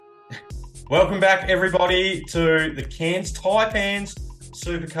Welcome back, everybody, to the Cairns Taipans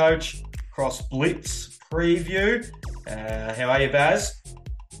SuperCoach Cross Blitz preview. How are you, Baz?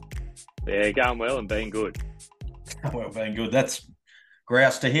 Yeah, going well and being good. Well, being good. That's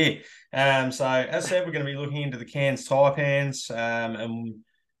grouse to hear. So, as said, we're going to be looking into the Cairns Taipans and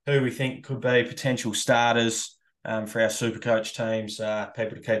who we think could be potential starters for our SuperCoach teams,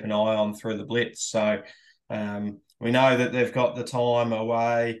 people to keep an eye on through the Blitz. So, we know that they've got the time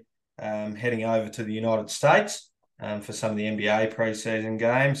away heading over to the United States for some of the NBA preseason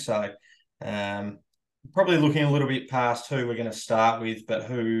games. So, probably looking a little bit past who we're going to start with, but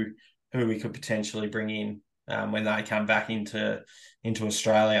who we could potentially bring in when they come back into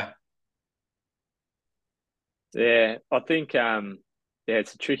Australia. Yeah, I think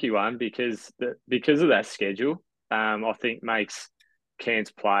it's a tricky one because of that schedule. I think makes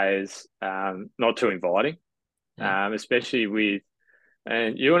Cairns players not too inviting, especially with.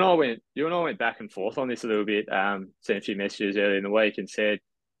 And you and I went back and forth on this a little bit. Sent a few messages earlier in the week and said,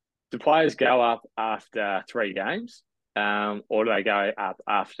 do players go up after 3 games, or do they go up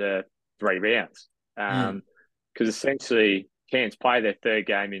after 3 rounds? Because essentially, Cairns play their third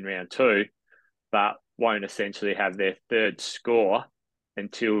game in round 2, but won't essentially have their third score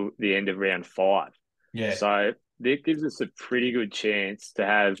until the end of round 5. Yeah. So that gives us a pretty good chance to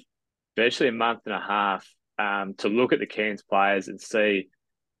have virtually a month and a half to look at the Cairns players and see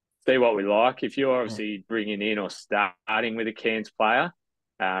what we like. If you're obviously bringing in or starting with a Cairns player,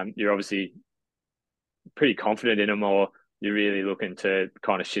 you're obviously pretty confident in them, or you're really looking to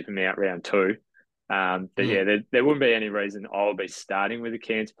kind of ship them out round 2. But yeah, there wouldn't be any reason I'll be starting with a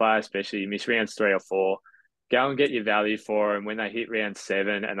Cairns player, especially you miss rounds 3 or 4. Go and get your value for them when they hit round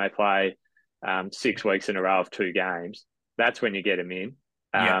 7 and they play 6 weeks in a row of 2 games. That's when you get them in.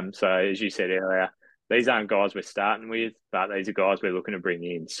 So as you said earlier, these aren't guys we're starting with, but these are guys we're looking to bring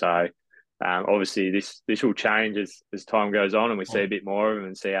in. So obviously this will change as time goes on and we see a bit more of them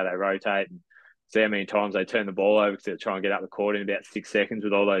and see how they rotate and see how many times they turn the ball over because they're trying to get up the court in about 6 seconds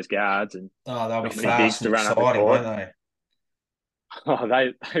with all those guards and they'll be not many bigs fast to and run up the exciting, court. won't they?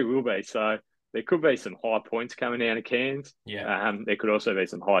 Oh, they will be. So there could be some high points coming down to Cairns. Yeah. There could also be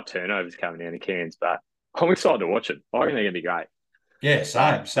some high turnovers coming down to Cairns, but I'm excited to watch it. I think they're going to be great. Yeah,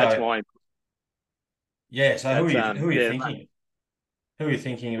 same. That's So my. yeah, so That's who are you yeah. thinking? Who are you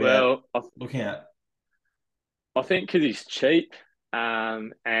thinking about Well, looking at? I think because he's cheap,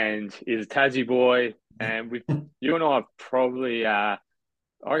 and he's a Tassie boy, and with you and I have probably I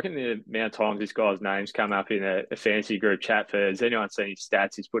reckon the amount of times this guy's name's come up in a fantasy group chat for has anyone seen his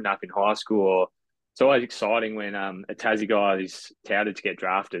stats he's putting up in high school, or it's always exciting when a Tassie guy is touted to get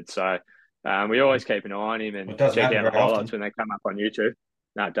drafted. So we always keep an eye on him Well, and it doesn't check happen out the very highlights often. when they come up on YouTube.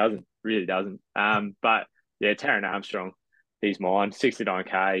 No, it doesn't. Really doesn't. But yeah, Taron Armstrong, he's mine.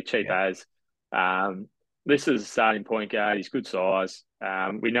 69K, cheap Yeah. as. This is a starting point guard. He's good size.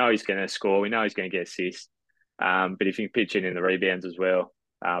 We know he's going to score. We know he's going to get assists. But if you can pitch in the rebounds as well,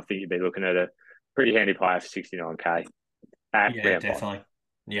 I think you'd be looking at a pretty handy player for 69K at Yeah, round 5. definitely.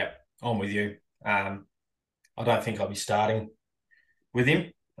 Yeah, I'm with you. I don't think I'll be starting with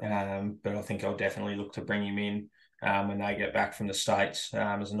him, but I think I'll definitely look to bring him in when they get back from the States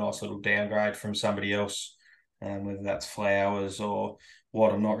as a nice little downgrade from somebody else, whether that's Flowers or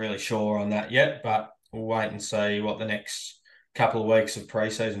what. I'm not really sure on that yet, but we'll wait and see what the next couple of weeks of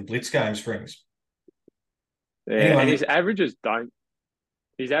preseason Blitz games brings. Yeah, and Anyone, his averages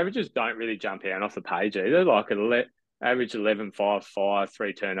don't really jump out off the page either. Like average 11, 5, 5,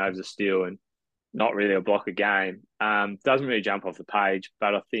 3 turnovers a steal, and not really a block a game. Doesn't really jump off the page,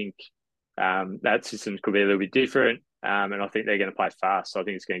 but I think that system could be a little bit different. And I think they're going to play fast. So I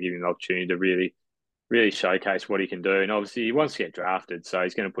think it's going to give him an opportunity to really, really showcase what he can do. And obviously, he wants to get drafted, so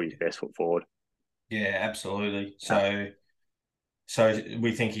he's going to put his best foot forward. yeah, absolutely. Uh, So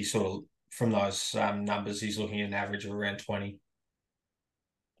we think he's sort of from those numbers, he's looking at an average of around 20.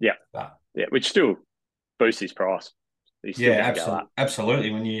 yeah, But yeah, which still boosts his price. He's still yeah, going to go up.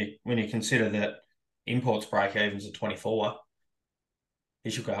 absolutely. When you consider that imports break evens at 24, he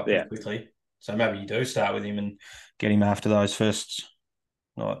should go up pretty Yeah, quickly. So maybe you do start with him and get him after those first,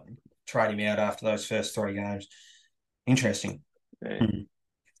 like trade him out after those first 3 games. Interesting. yeah, Hmm.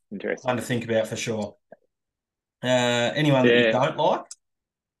 interesting. One to think about for sure. Anyone that you Yeah, don't like?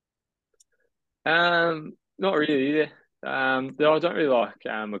 not really either. Though I don't really like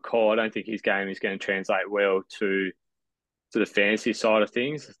McCall. I don't think his game is going to translate well to the fantasy side of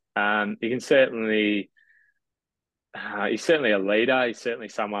things. He can certainly he's certainly a leader. He's certainly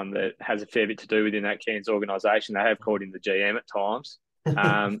someone that has a fair bit to do within that Cairns organisation. They have called him the GM at times.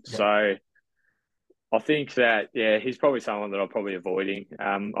 Yeah. So I think that, yeah, he's probably someone that I'm probably avoiding.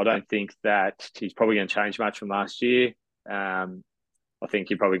 I don't think that he's probably going to change much from last year. I think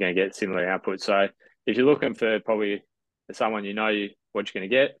you're probably going to get similar output. So if you're looking for probably someone what you're going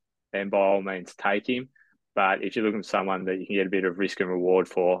to get, then by all means take him. But if you're looking for someone that you can get a bit of risk and reward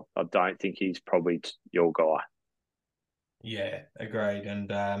for, I don't think he's probably your guy. Yeah, agreed.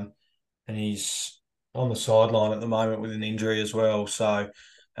 And he's on the sideline at the moment with an injury as well. So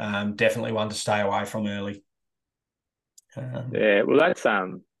definitely one to stay away from early. Yeah, well,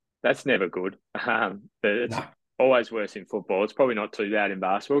 that's never good. But it's No. always worse in football. It's probably not too bad in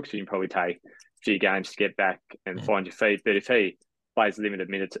basketball because you can probably take a few games to get back and find your feet. But if he plays limited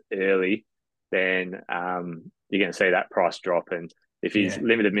minutes early, then you're going to see that price drop. And if he's Yeah.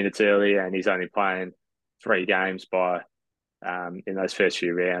 limited minutes early and he's only playing 3 games by in those first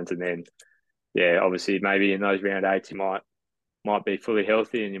few rounds, and then obviously maybe in those round eights he might be fully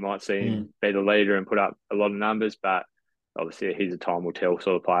healthy and you might see him be the leader and put up a lot of numbers, but obviously he's a time will tell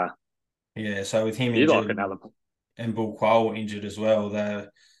sort of player. Yeah. So with him You like injured another and Bull Quell injured as well, they're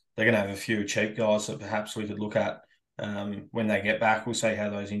going to have a few cheap guys that perhaps we could look at when they get back. We'll see how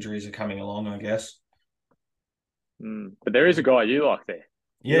those injuries are coming along, I guess. But there is a guy you like there.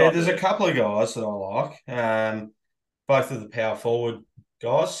 You Yeah, like there's a the couple of guys that I like. Both of the power forward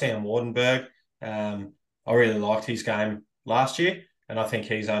guys, Sam Wardenberg. I really liked his game last year, and I think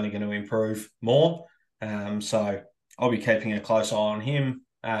he's only going to improve more. So I'll be keeping a close eye on him.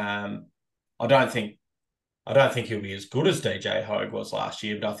 I don't think he'll be as good as DJ Hogue was last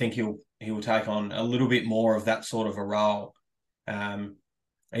year, but I think he'll take on a little bit more of that sort of a role.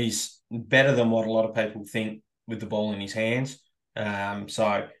 He's better than what a lot of people think with the ball in his hands.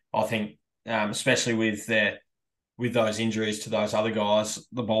 So I think, especially with those injuries to those other guys,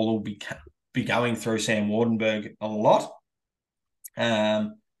 the ball will be going through Sam Wardenberg a lot.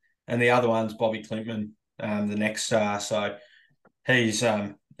 And the other one's Bobby Klinkman, the next star. So he's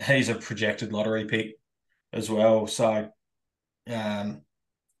a projected lottery pick as well. So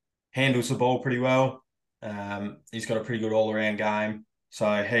handles the ball pretty well. He's got a pretty good all-around game.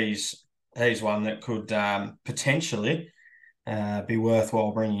 So he's one that could potentially be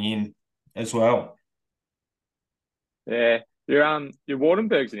worthwhile bringing in as well. Yeah, your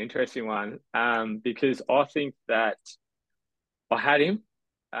Wardenberg's an interesting one because I think that I had him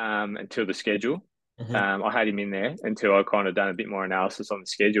until the schedule. Mm-hmm. I had him in there until I kind of done a bit more analysis on the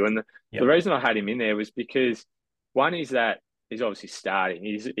schedule. And the Yep. reason I had him in there was because one is that he's obviously starting.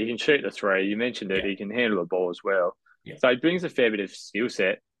 He can shoot the three. You mentioned it. Yeah. He can handle the ball as well. Yeah. So he brings a fair bit of skill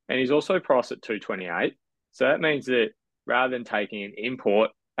set. And he's also priced at 228. So that means that rather than taking an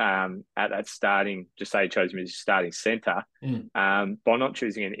import at that starting, just say you chose him as your starting centre, by not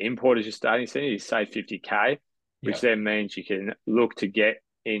choosing an import as your starting centre, you save 50K, which then means you can look to get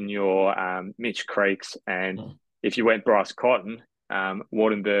in your Mitch Creeks. And if you went Bryce Cotton,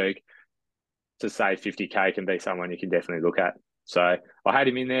 Wardenberg to save 50K can be someone you can definitely look at. So I had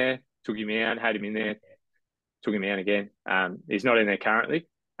him in there, took him out, had him in there, took him out again. He's not in there currently,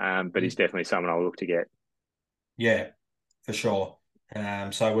 but he's definitely someone I'll look to get. Yeah, for sure.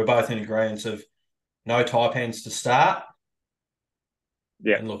 So we're both in agreement of no Taipans to start.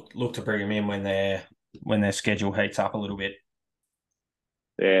 Yeah. And look to bring them in when their schedule heats up a little bit.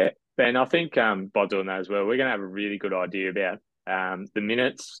 Yeah. Ben, I think by doing that as well, we're going to have a really good idea about the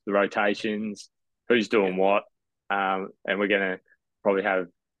minutes, the rotations, who's doing what, and we're going to probably have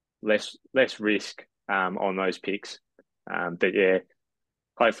less risk on those picks. But yeah,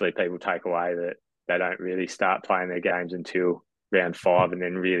 hopefully people take away that they don't really start playing their games until round 5 and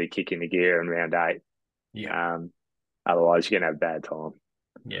then really kick into gear in round 8. Yeah. Otherwise, you're going to have a bad time.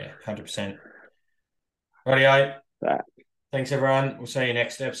 Yeah, 100%. Rightio. But, Thanks, everyone. We'll see you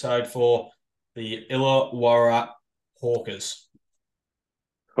next episode for the Illawarra Hawkers.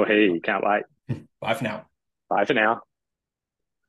 well, hey, can't wait. Bye for now. Bye for now.